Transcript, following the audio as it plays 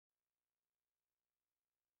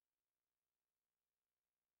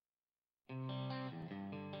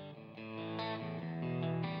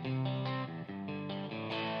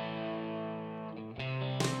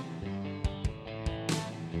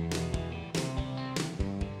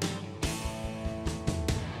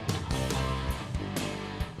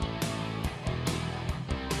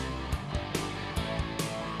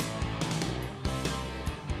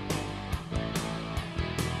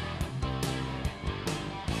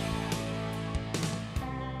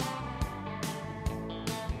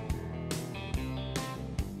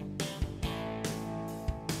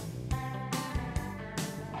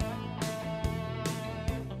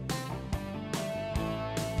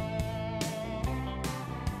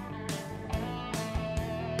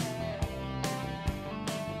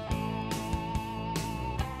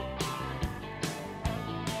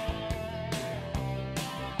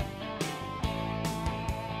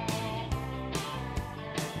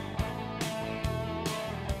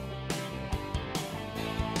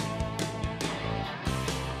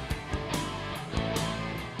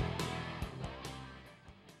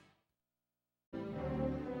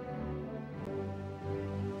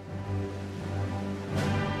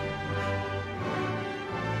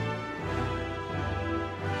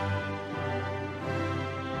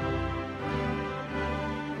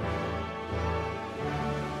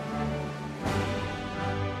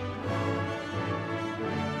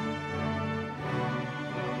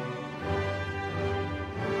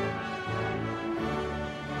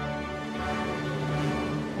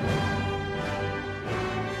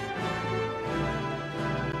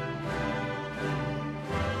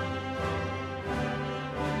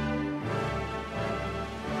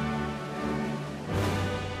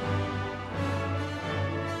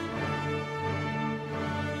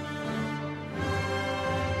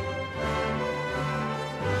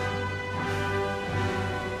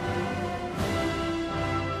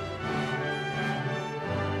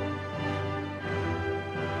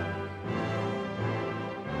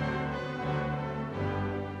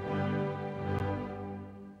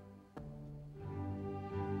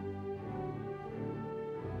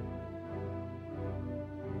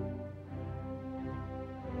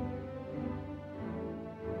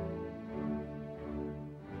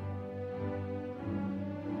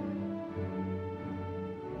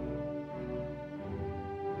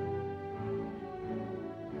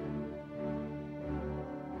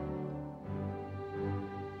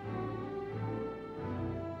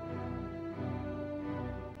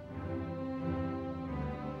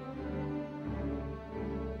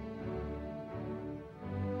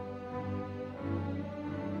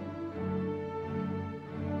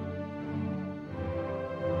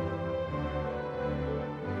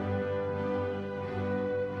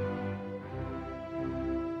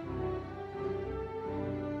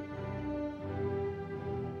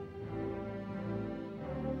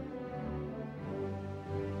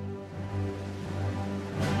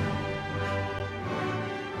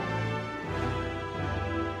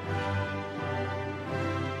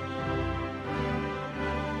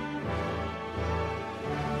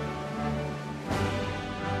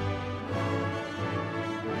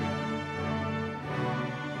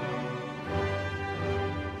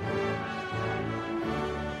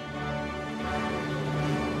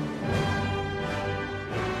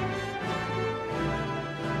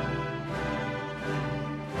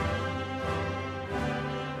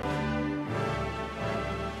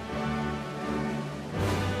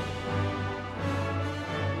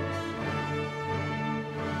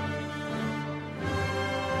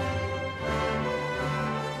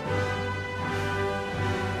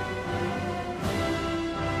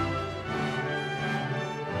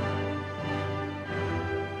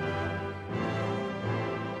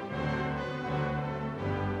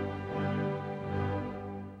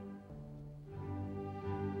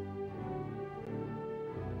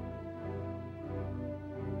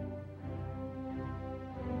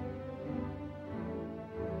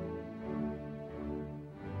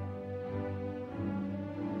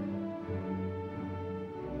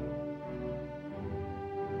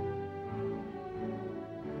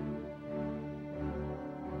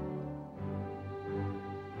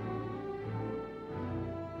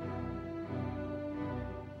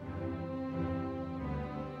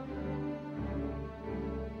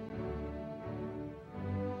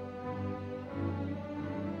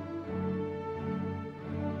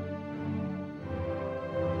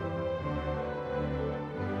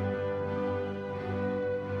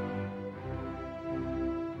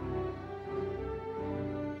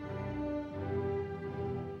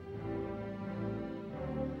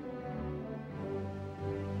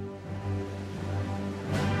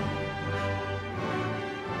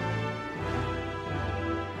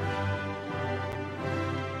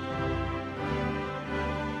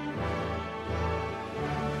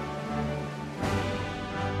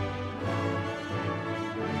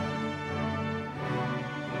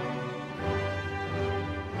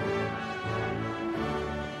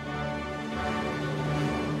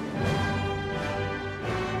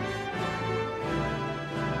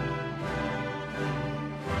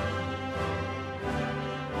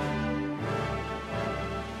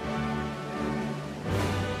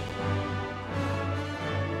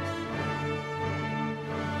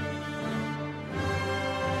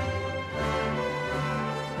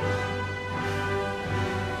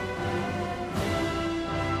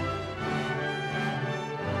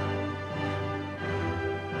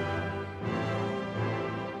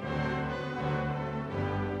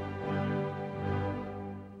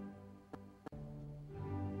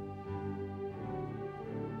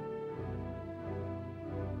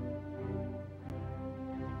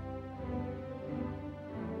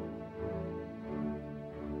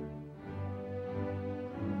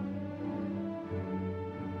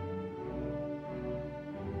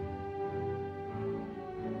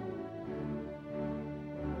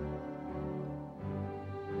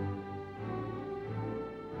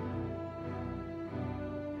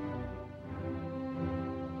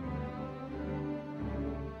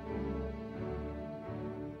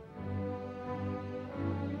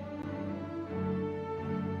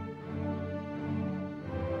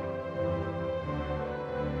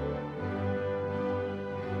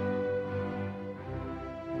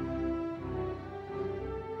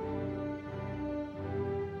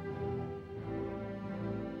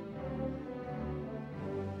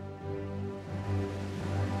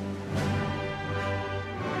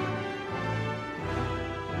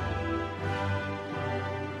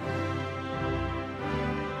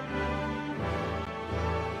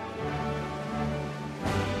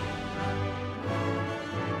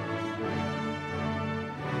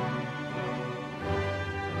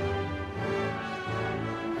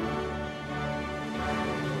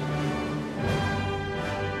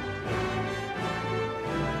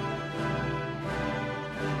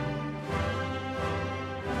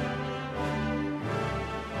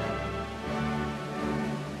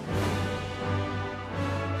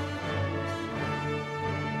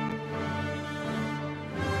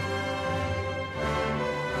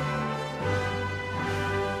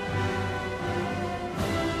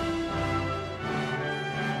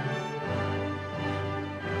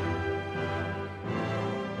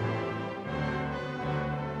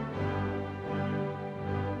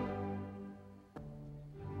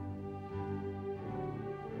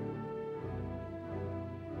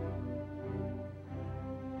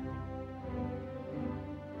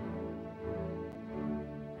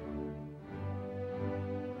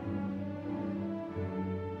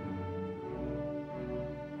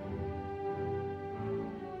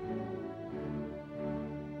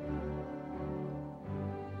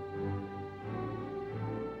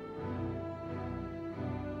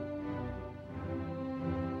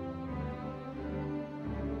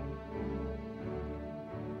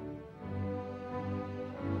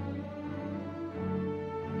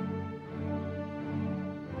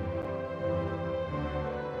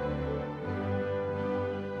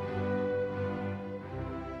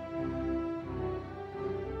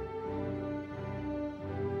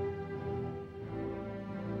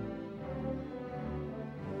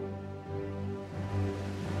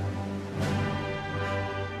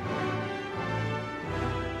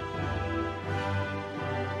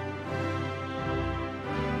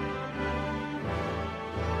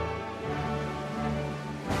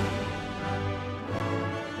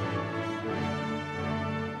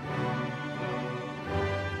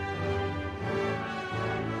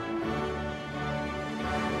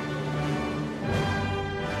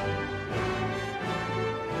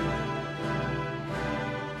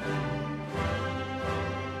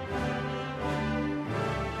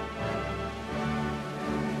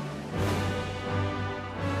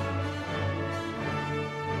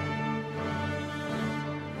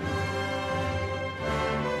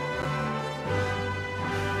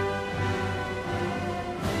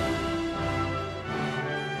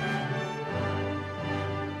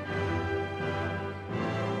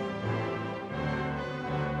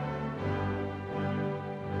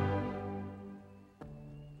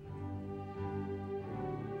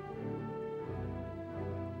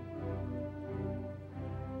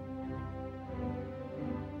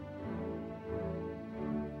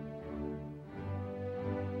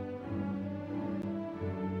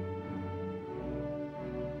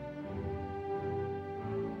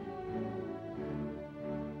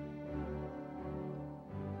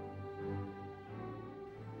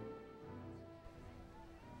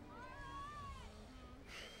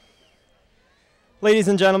Ladies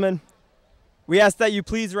and gentlemen, we ask that you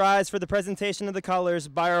please rise for the presentation of the colors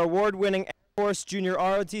by our award-winning Air Force Junior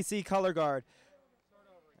ROTC Color Guard.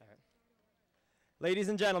 Ladies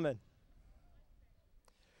and gentlemen,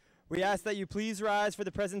 we ask that you please rise for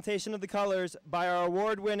the presentation of the colors by our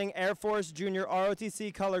award-winning Air Force Junior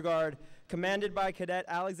ROTC Color Guard, commanded by Cadet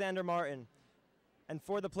Alexander Martin, and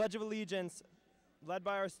for the Pledge of Allegiance, led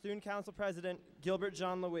by our Student Council President, Gilbert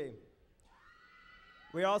Jean-Louis.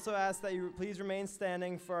 We also ask that you please remain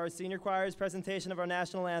standing for our senior choir's presentation of our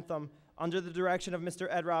national anthem under the direction of Mr.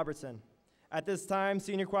 Ed Robertson. At this time,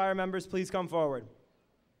 senior choir members, please come forward.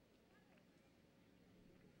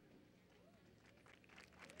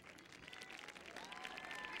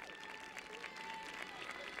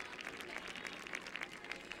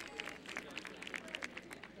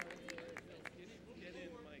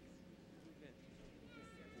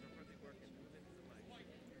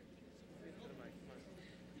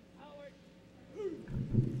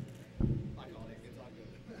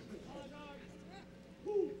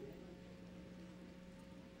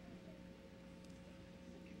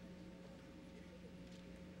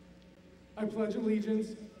 I pledge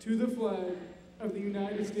allegiance to the flag of the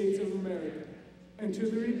United States of America and to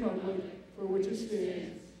the republic for which it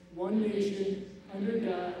stands, one nation, under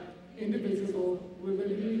God, indivisible, with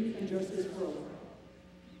liberty and justice for all.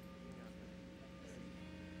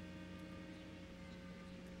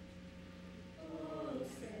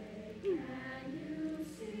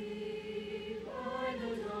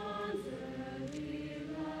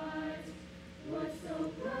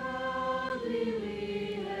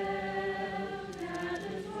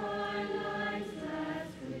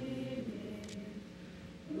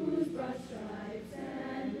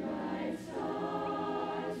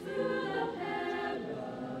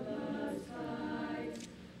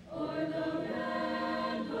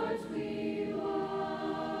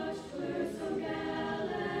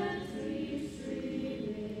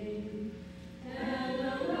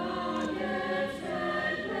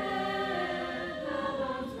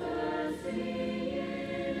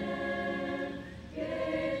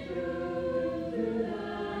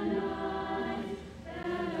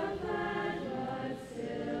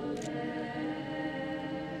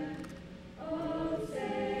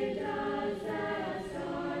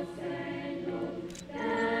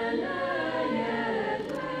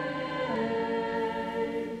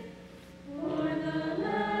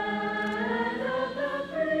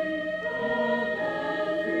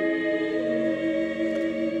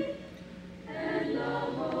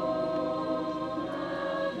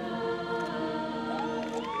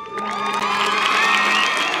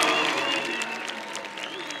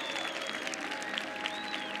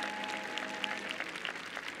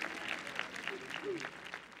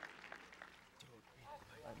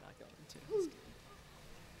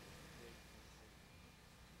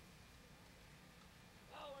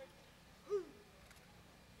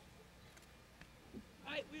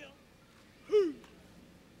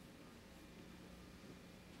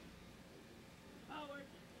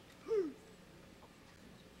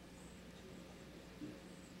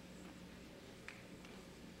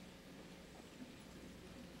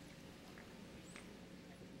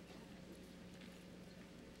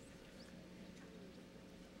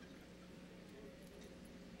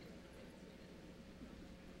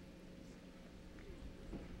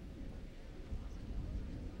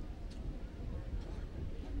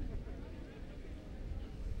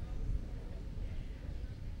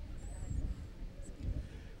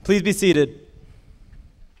 Please be seated.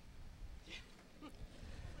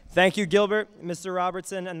 Thank you, Gilbert, Mr.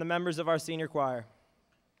 Robertson, and the members of our senior choir.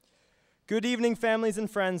 Good evening, families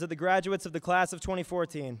and friends of the graduates of the class of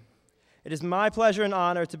 2014. It is my pleasure and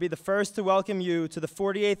honor to be the first to welcome you to the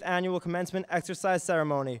 48th annual commencement exercise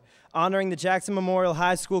ceremony, honoring the Jackson Memorial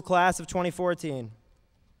High School class of 2014.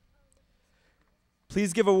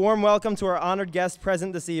 Please give a warm welcome to our honored guest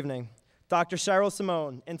present this evening, Dr. Cheryl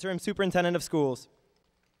Simone, Interim Superintendent of Schools.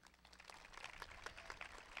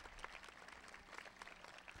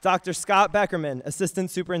 Dr. Scott Beckerman, Assistant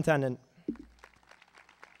Superintendent.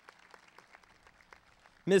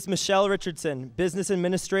 Ms. Michelle Richardson, Business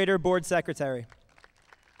Administrator, Board Secretary.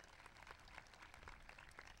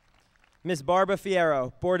 Ms. Barbara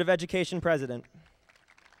Fierro, Board of Education President.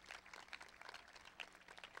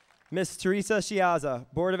 Ms. Teresa Chiazza,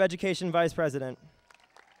 Board of Education Vice President.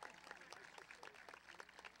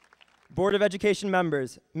 Board of Education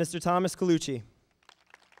members, Mr. Thomas Colucci.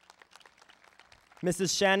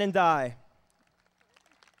 Mrs. Shannon Dye,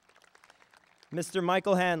 Mr.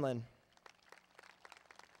 Michael Hanlon,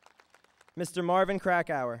 Mr. Marvin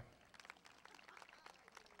Krakauer,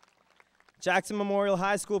 Jackson Memorial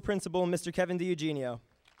High School Principal, Mr. Kevin DiEugenio.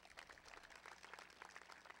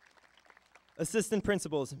 Assistant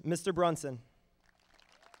Principals, Mr. Brunson,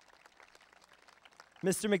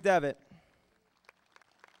 Mr. McDevitt,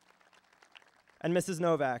 and Mrs.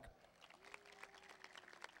 Novak.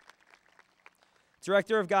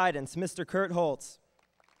 Director of Guidance, Mr. Kurt Holtz.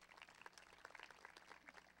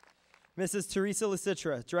 Mrs. Teresa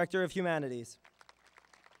Lasitra, Director of Humanities.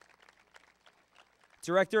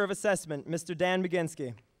 Director of Assessment, Mr. Dan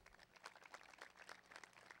McGinsky.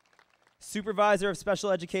 Supervisor of Special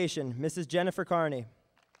Education, Mrs. Jennifer Carney.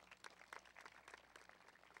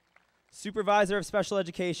 Supervisor of Special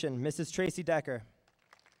Education, Mrs. Tracy Decker.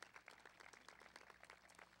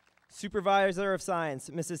 Supervisor of Science,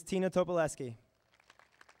 Mrs. Tina Topoleski.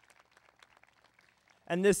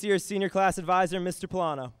 And this year's Senior Class Advisor, Mr.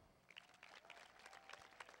 Polano.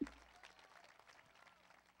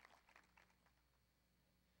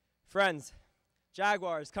 Friends,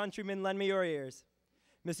 Jaguars, countrymen, lend me your ears.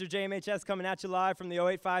 Mr. JMHS coming at you live from the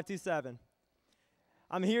 08527.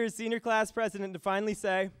 I'm here as Senior Class President to finally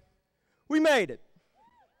say, we made it.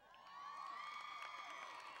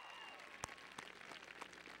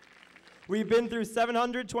 We've been through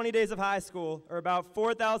 720 days of high school, or about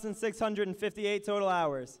 4,658 total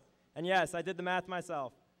hours. And yes, I did the math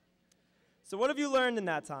myself. So what have you learned in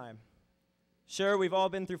that time? Sure, we've all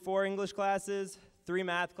been through 4 English classes, 3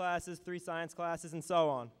 math classes, 3 science classes, and so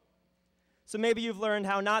on. So maybe you've learned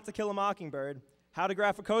how not to kill a mockingbird, how to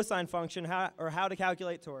graph a cosine function, or how to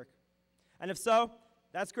calculate torque. And if so,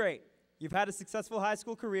 that's great. You've had a successful high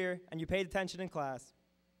school career, and you paid attention in class.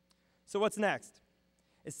 So what's next?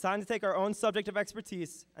 It's time to take our own subject of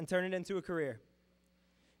expertise and turn it into a career.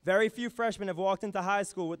 Very few freshmen have walked into high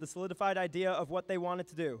school with the solidified idea of what they wanted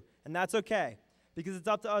to do, and that's okay, because it's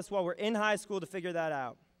up to us while we're in high school to figure that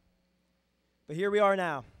out. But here we are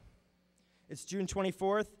now. It's June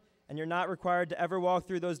 24th, and you're not required to ever walk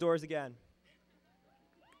through those doors again.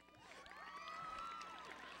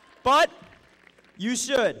 But you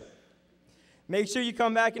should. Make sure you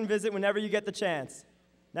come back and visit whenever you get the chance.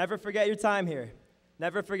 Never forget your time here.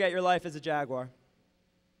 Never forget your life as a Jaguar.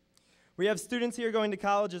 We have students here going to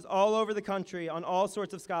colleges all over the country on all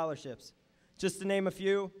sorts of scholarships. Just to name a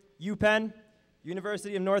few, UPenn,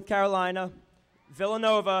 University of North Carolina,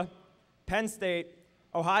 Villanova, Penn State,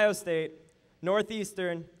 Ohio State,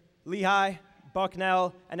 Northeastern, Lehigh,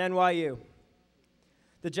 Bucknell, and NYU.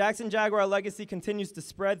 The Jackson Jaguar legacy continues to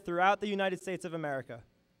spread throughout the United States of America.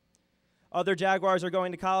 Other Jaguars are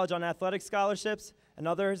going to college on athletic scholarships, and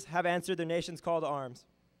others have answered their nation's call to arms.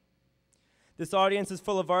 This audience is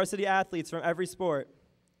full of varsity athletes from every sport.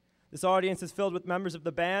 This audience is filled with members of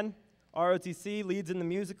the band, ROTC, leads in the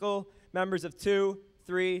musical, members of 2,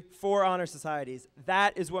 3, 4 honor societies.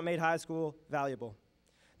 That is what made high school valuable.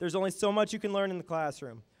 There's only so much you can learn in the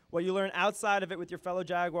classroom. What you learn outside of it with your fellow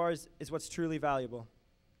Jaguars is what's truly valuable.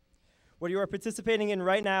 What you are participating in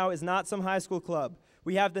right now is not some high school club.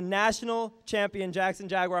 We have the national champion Jackson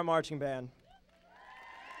Jaguar Marching Band.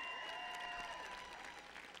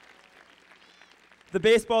 The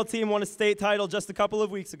baseball team won a state title just a couple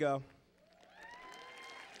of weeks ago.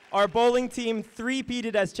 Our bowling team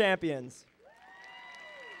three-peated as champions.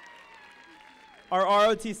 Our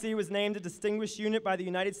ROTC was named a distinguished unit by the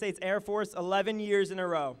United States Air Force 11 years in a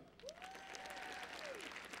row.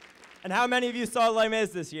 And how many of you saw Les Mis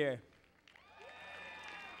this year?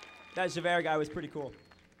 That Javert guy was pretty cool.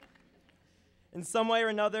 In some way or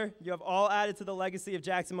another, you have all added to the legacy of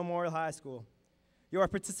Jackson Memorial High School. You are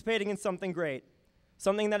participating in something great,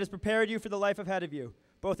 something that has prepared you for the life ahead of you,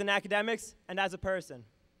 both in academics and as a person.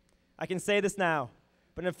 I can say this now,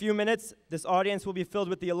 but in a few minutes, this audience will be filled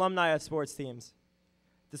with the alumni of sports teams.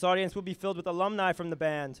 This audience will be filled with alumni from the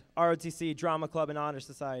band, ROTC, drama club, and honor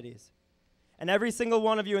societies. And every single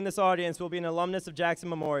one of you in this audience will be an alumnus of Jackson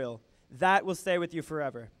Memorial. That will stay with you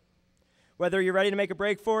forever. Whether you're ready to make a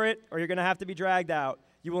break for it or you're going to have to be dragged out,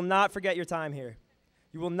 you will not forget your time here.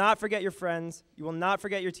 You will not forget your friends, you will not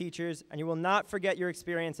forget your teachers, and you will not forget your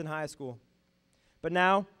experience in high school. But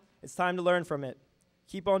now, it's time to learn from it.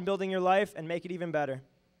 Keep on building your life and make it even better.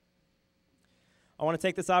 I want to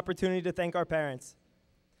take this opportunity to thank our parents,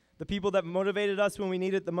 the people that motivated us when we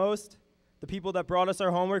needed it the most, the people that brought us our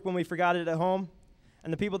homework when we forgot it at home,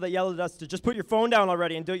 and the people that yelled at us to just put your phone down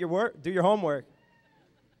already and do your homework.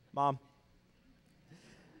 Mom.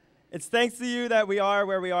 It's thanks to you that we are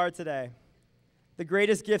where we are today. The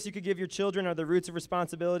greatest gifts you could give your children are the roots of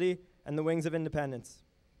responsibility and the wings of independence.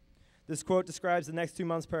 This quote describes the next 2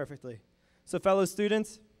 months perfectly. So fellow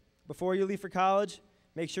students, before you leave for college,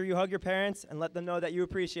 make sure you hug your parents and let them know that you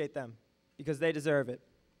appreciate them, because they deserve it.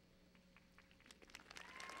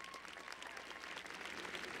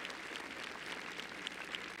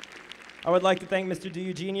 I would like to thank Mr.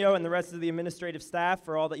 DiEugenio and the rest of the administrative staff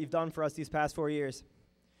for all that you've done for us these past 4 years.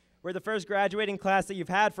 We're the first graduating class that you've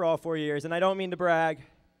had for all 4 years, and I don't mean to brag.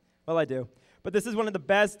 Well, I do. But this is one of the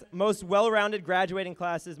best, most well-rounded graduating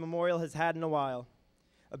classes Memorial has had in a while.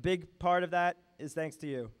 A big part of that is thanks to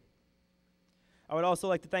you. I would also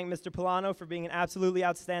like to thank Mr. Polano for being an absolutely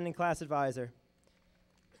outstanding class advisor.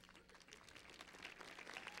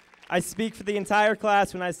 I speak for the entire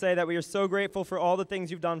class when I say that we are so grateful for all the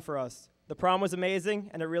things you've done for us. The prom was amazing,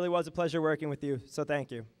 and it really was a pleasure working with you, so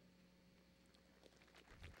thank you.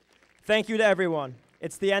 Thank you to everyone.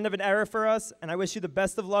 It's the end of an era for us, and I wish you the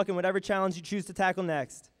best of luck in whatever challenge you choose to tackle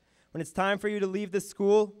next. When it's time for you to leave this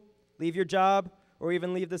school, leave your job, or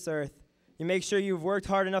even leave this earth, you make sure you've worked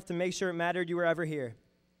hard enough to make sure it mattered you were ever here.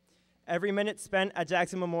 Every minute spent at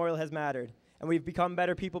Jackson Memorial has mattered, and we've become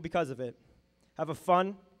better people because of it. Have a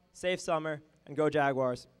fun, safe summer, and go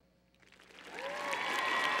Jaguars.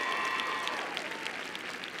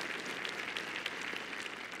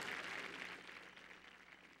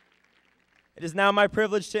 It is now my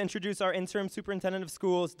privilege to introduce our interim superintendent of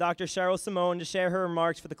schools, Dr. Cheryl Simone, to share her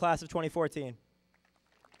remarks for the class of 2014.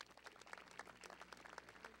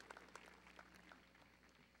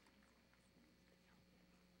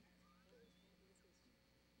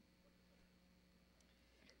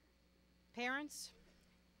 Parents,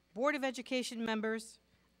 Board of Education members,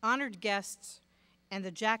 honored guests, and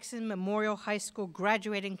the Jackson Memorial High School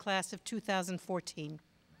graduating class of 2014.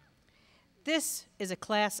 This is a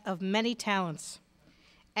class of many talents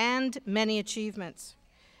and many achievements.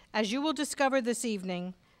 As you will discover this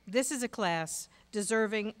evening, this is a class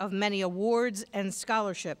deserving of many awards and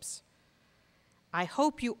scholarships. I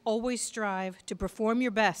hope you always strive to perform your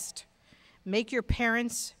best, make your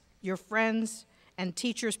parents, your friends, and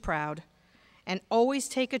teachers proud, and always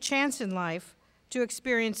take a chance in life to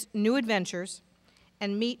experience new adventures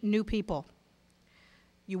and meet new people.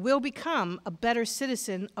 You will become a better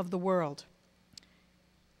citizen of the world.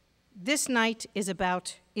 This night is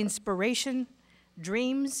about inspiration,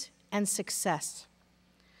 dreams, and success.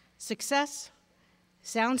 Success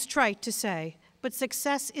sounds trite to say, but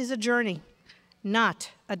success is a journey,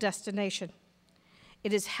 not a destination.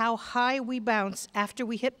 It is how high we bounce after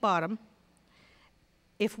we hit bottom.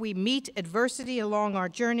 If we meet adversity along our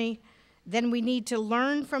journey, then we need to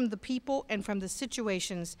learn from the people and from the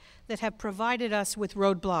situations that have provided us with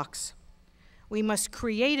roadblocks. We must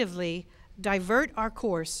creatively divert our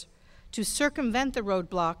course to circumvent the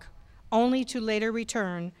roadblock, only to later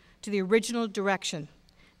return to the original direction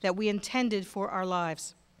that we intended for our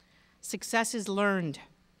lives. Success is learned,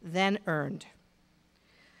 then earned.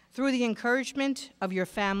 Through the encouragement of your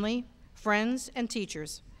family, friends, and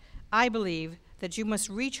teachers, I believe that you must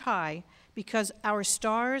reach high because our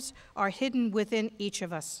stars are hidden within each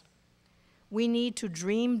of us. We need to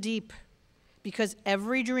dream deep because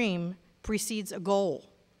every dream precedes a goal,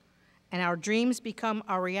 and our dreams become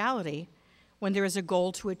our reality when there is a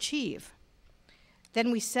goal to achieve.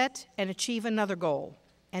 Then we set and achieve another goal,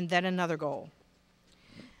 and then another goal.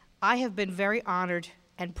 I have been very honored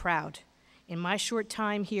and proud in my short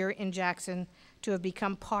time here in Jackson to have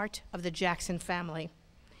become part of the Jackson family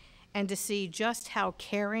and to see just how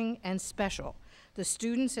caring and special the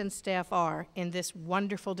students and staff are in this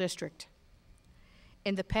wonderful district.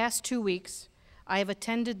 In the past 2 weeks, I have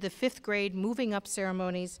attended the 5th grade moving up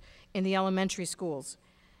ceremonies in the elementary schools.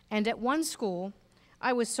 And at one school,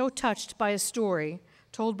 I was so touched by a story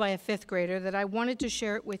told by a 5th grader that I wanted to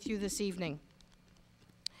share it with you this evening.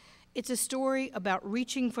 It's a story about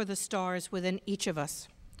reaching for the stars within each of us.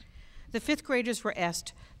 The 5th graders were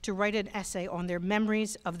asked to write an essay on their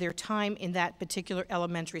memories of their time in that particular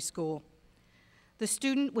elementary school. The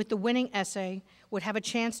student with the winning essay would have a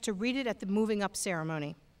chance to read it at the moving up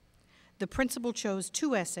ceremony. The principal chose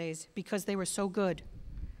 2 essays because they were so good.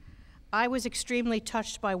 I was extremely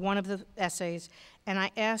touched by one of the essays, and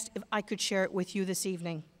I asked if I could share it with you this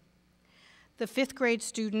evening. The 5th grade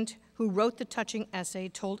student who wrote the touching essay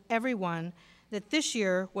told everyone that this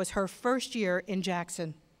year was her first year in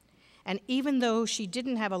Jackson. And even though she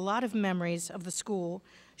didn't have a lot of memories of the school,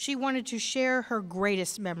 she wanted to share her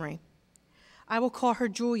greatest memory. I will call her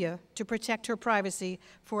Julia to protect her privacy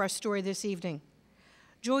for our story this evening.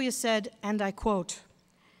 Julia said, and I quote,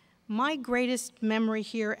 "My greatest memory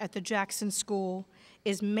here at the Jackson School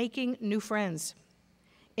is making new friends.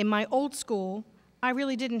 In my old school, I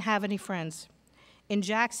really didn't have any friends. In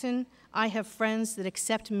Jackson, I have friends that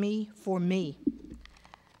accept me for me.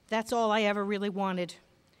 That's all I ever really wanted.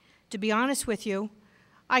 To be honest with you,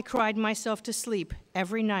 I cried myself to sleep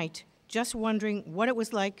every night, just wondering what it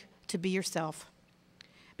was like to be yourself.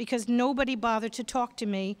 because nobody bothered to talk to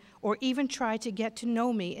me or even try to get to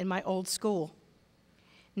know me in my old school.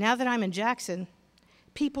 Now that I'm in Jackson,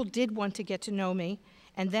 people did want to get to know me,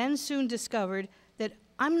 and then soon discovered that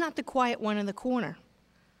I'm not the quiet one in the corner,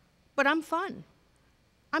 but I'm fun.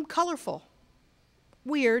 I'm colorful,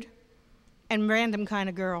 weird, and random kind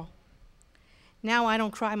of girl. Now I don't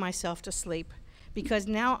cry myself to sleep, because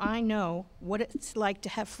now I know what it's like to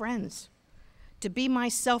have friends, to be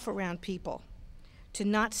myself around people, to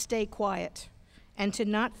not stay quiet, and to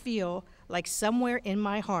not feel like somewhere in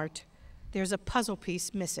my heart there's a puzzle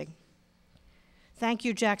piece missing. Thank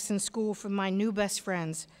you, Jackson School, for my new best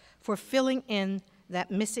friends, for filling in that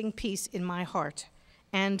missing piece in my heart,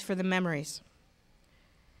 and for the memories.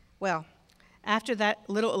 Well, after that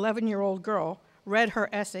little 11-year-old girl read her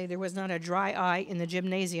essay, there was not a dry eye in the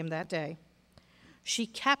gymnasium that day. She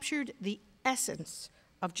captured the essence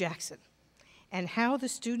of Jackson and how the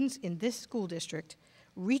students in this school district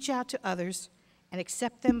reach out to others and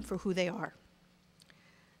accept them for who they are.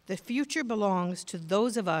 The future belongs to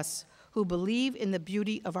those of us who believe in the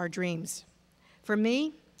beauty of our dreams. For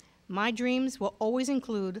me, my dreams will always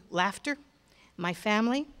include laughter, my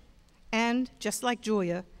family, and, just like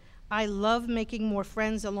Julia, I love making more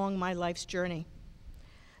friends along my life's journey.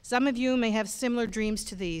 Some of you may have similar dreams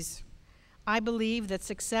to these. I believe that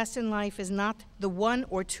success in life is not the one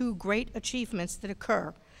or two great achievements that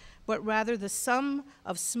occur, but rather the sum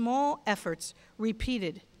of small efforts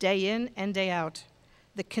repeated day in and day out,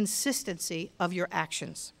 the consistency of your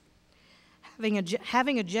actions.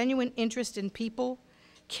 Having a genuine interest in people,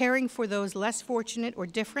 caring for those less fortunate or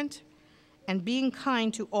different, and being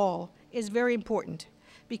kind to all is very important,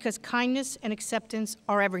 because kindness and acceptance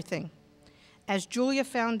are everything. As Julia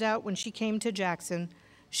found out when she came to Jackson,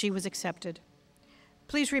 she was accepted.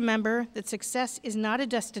 Please remember that success is not a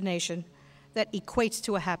destination that equates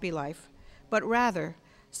to a happy life, but rather,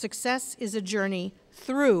 success is a journey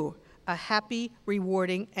through a happy,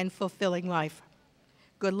 rewarding, and fulfilling life.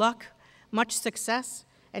 Good luck, much success,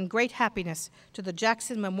 and great happiness to the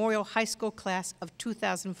Jackson Memorial High School class of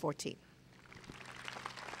 2014.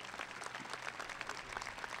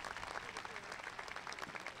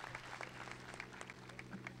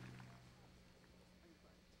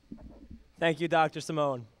 Thank you, Dr.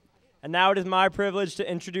 Simone. And now it is my privilege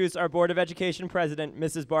to introduce our Board of Education President,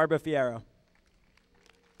 Mrs. Barbara Fierro.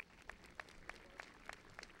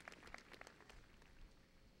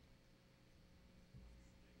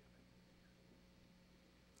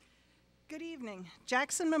 Good evening,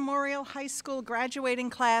 Jackson Memorial High School graduating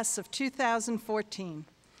class of 2014.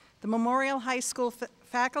 The Memorial High School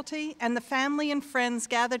faculty and the family and friends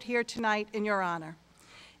gathered here tonight in your honor.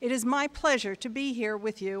 It is my pleasure to be here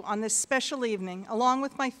with you on this special evening, along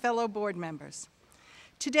with my fellow board members.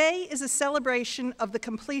 Today is a celebration of the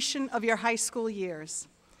completion of your high school years.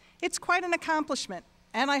 It's quite an accomplishment,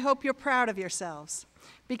 and I hope you're proud of yourselves,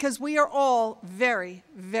 because we are all very,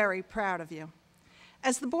 very proud of you.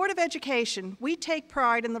 As the Board of Education, we take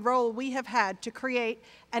pride in the role we have had to create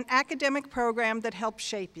an academic program that helps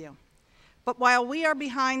shape you. But while we are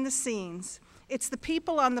behind the scenes, it's the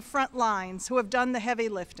people on the front lines who have done the heavy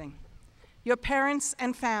lifting, your parents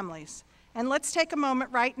and families. And let's take a moment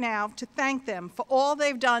right now to thank them for all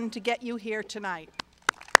they've done to get you here tonight.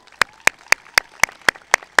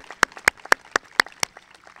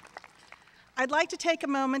 I'd like to take a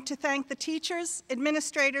moment to thank the teachers,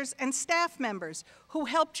 administrators, and staff members who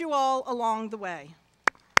helped you all along the way.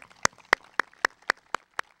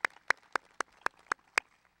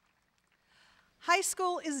 High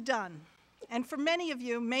school is done. And for many of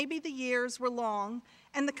you, maybe the years were long,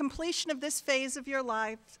 and the completion of this phase of your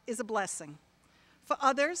life is a blessing. For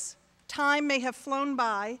others, time may have flown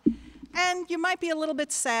by, and you might be a little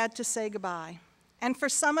bit sad to say goodbye. And for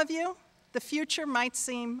some of you, the future might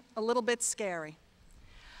seem a little bit scary.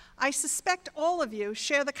 I suspect all of you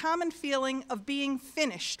share the common feeling of being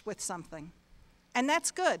finished with something, and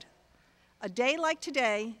that's good. A day like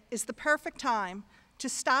today is the perfect time to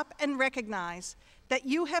stop and recognize that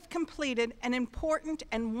you have completed an important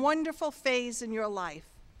and wonderful phase in your life.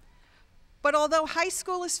 But although high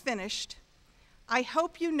school is finished, I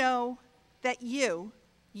hope you know that you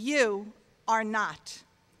are not.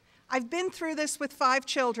 I've been through this with 5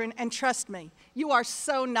 children, and trust me, you are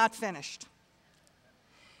so not finished.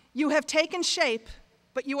 You have taken shape,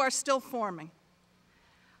 but you are still forming.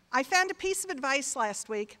 I found a piece of advice last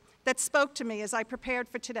week that spoke to me as I prepared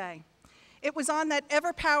for today. It was on that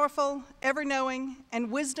ever-powerful, ever-knowing, and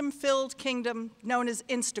wisdom-filled kingdom known as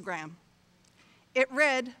Instagram. It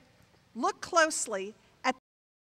read, "Look closely